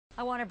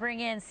I want to bring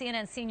in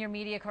CNN senior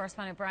media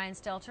correspondent Brian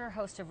Stelter,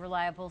 host of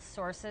Reliable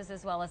Sources,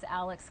 as well as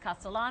Alex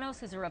Castellanos,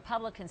 who's a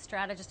Republican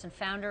strategist and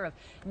founder of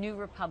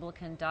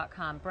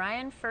NewRepublican.com.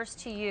 Brian, first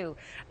to you.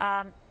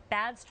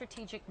 Bad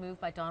strategic move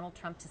by Donald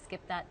Trump to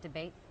skip that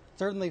debate?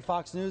 Certainly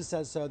Fox News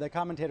says so. The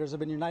commentators have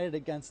been united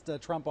against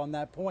Trump on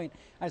that point.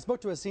 I spoke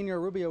to a senior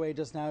Rubio aide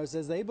just now who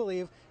says they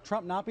believe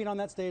Trump not being on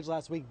that stage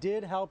last week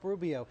did help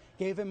Rubio,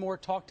 gave him more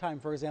talk time,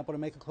 for example, to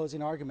make a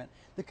closing argument.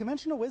 The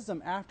conventional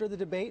wisdom after the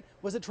debate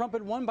was that Trump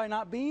had won by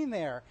not being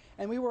there.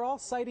 And we were all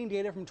citing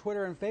data from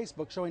Twitter and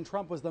Facebook showing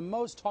Trump was the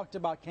most talked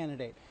about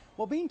candidate.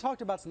 Well, being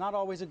talked about is not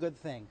always a good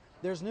thing.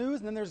 There's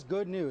news and then there's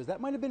good news.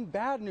 That might have been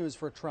bad news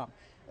for Trump.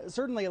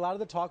 Certainly, a lot of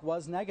the talk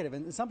was negative,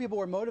 and some people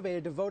were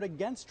motivated to vote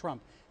against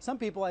Trump. Some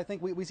people, I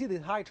think, we see the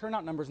high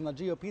turnout numbers on the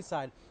GOP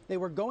side. They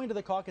were going to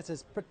the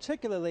caucuses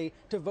particularly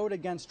to vote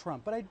against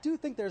Trump. But I do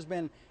think there's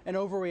been an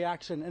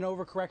overreaction, an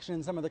overcorrection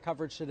in some of the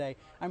coverage today.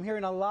 I'm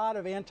hearing a lot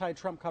of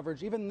anti-Trump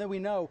coverage, even though we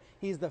know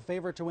he's the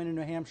favorite to win in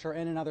New Hampshire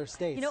and in other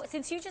states. You know,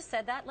 since you just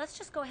said that, let's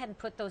just go ahead and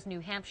put those New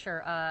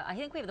Hampshire, I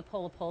think we have the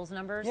poll of polls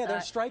numbers. Yeah,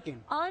 they're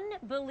striking.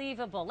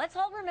 Unbelievable. Let's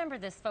all remember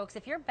this, folks.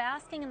 If you're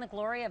basking in the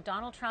glory of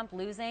Donald Trump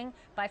losing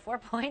by 4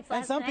 points last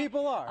and some night,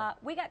 people are.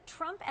 We got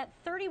Trump at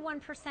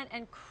 31%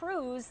 and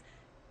Cruz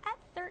at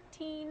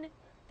 13%.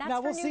 That's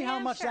now we'll for see New how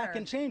much Hampshire. that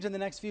can change in the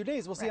next few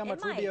days. We'll see how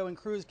much Rubio and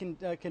Cruz can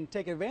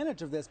take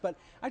advantage of this. But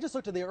I just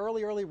looked at the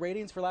early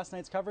ratings for last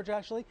night's coverage,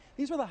 actually.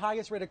 These were the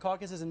highest rated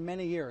caucuses in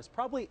many years,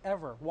 probably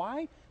ever.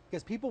 Why?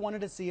 Because people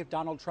wanted to see if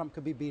Donald Trump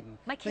could be beaten.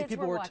 My kids I think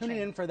people were tuning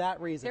in for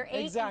that reason. They're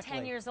 8 and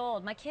 10 years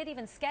old. My kid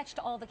even sketched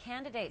all the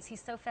candidates.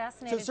 He's so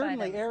fascinated So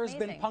certainly by them. air has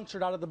been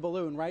punctured out of the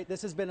balloon, right?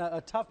 This has been a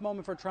tough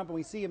moment for Trump, and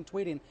we see him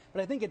tweeting.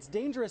 But I think it's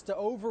dangerous to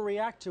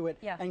overreact to it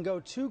and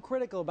go too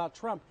critical about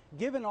Trump,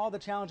 given all the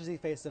challenges he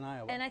faced in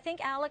Iowa. And I think,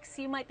 Alex,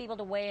 you might be able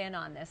to weigh in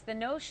on this. The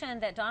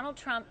notion that Donald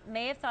Trump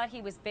may have thought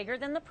he was bigger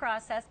than the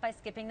process by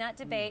skipping that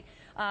debate.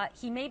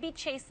 He may be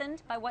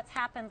chastened by what's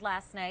happened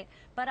last night,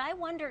 but I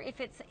wonder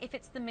if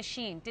it's the machine.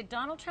 Did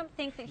Donald Trump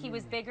think that he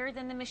was bigger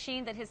than the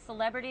machine, that his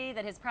celebrity,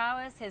 that his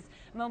prowess, his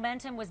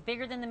momentum was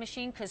bigger than the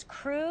machine? Because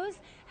Cruz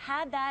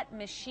had that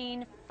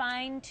machine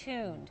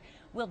fine-tuned.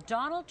 Will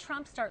Donald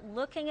Trump start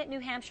looking at New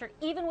Hampshire,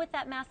 even with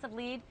that massive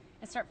lead,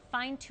 and start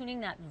fine-tuning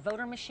that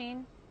voter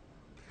machine?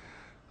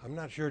 I'm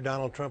not sure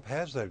Donald Trump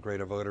has that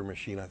great a voter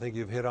machine. I think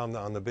you've hit on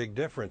the big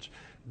difference.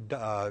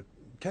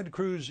 Ted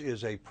Cruz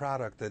is a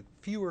product that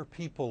fewer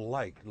people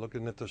like,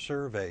 looking at the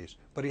surveys,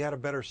 but he had a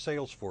better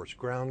sales force,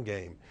 ground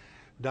game.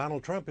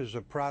 Donald Trump is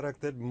a product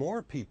that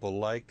more people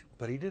liked,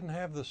 but he didn't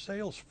have the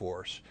sales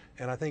force.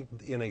 And I think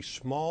in a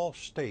small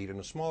state, in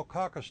a small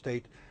caucus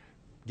state,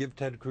 give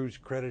Ted Cruz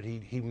credit,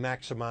 he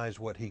maximized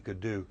what he could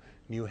do.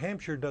 New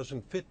Hampshire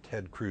doesn't fit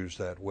Ted Cruz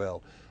that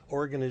well.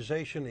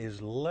 Organization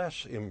is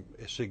less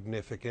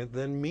significant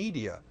than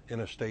media in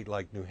a state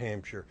like New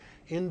Hampshire.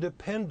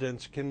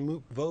 Independents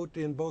can vote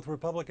in both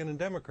Republican and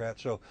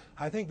Democrat. So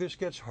I think this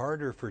gets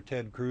harder for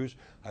Ted Cruz.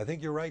 I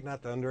think you're right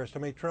not to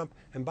underestimate Trump.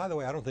 And by the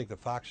way, I don't think the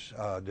Fox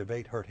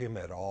debate hurt him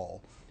at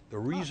all. The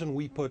reason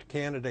we put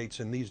candidates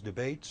in these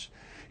debates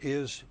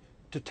is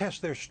to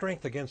test their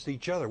strength against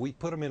each other. We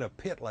put them in a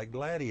pit like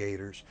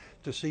gladiators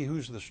to see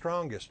who's the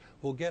strongest.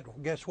 Well,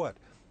 guess what?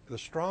 The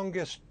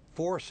strongest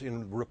force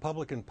in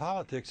Republican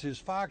politics is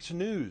Fox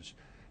News.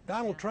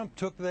 Donald Trump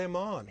took them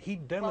on. He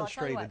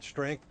demonstrated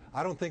strength.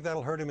 I don't think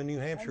that'll hurt him in New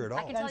Hampshire at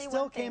all. And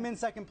still came in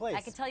second place.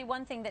 I can tell you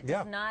one thing that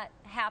does not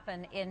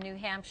happen in New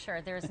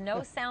Hampshire. There's no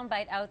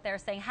soundbite out there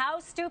saying, how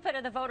stupid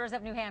are the voters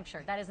of New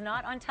Hampshire? That is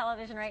not on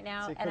television right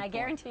now, and I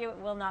guarantee you it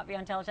will not be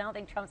on television. I don't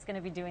think Trump's going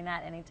to be doing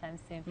that anytime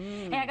soon.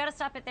 Hey, I got to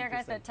stop it there,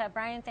 guys, but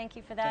Brian, thank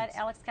you for that. Thanks.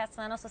 Alex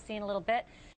Castellanos, we'll see you in a little bit.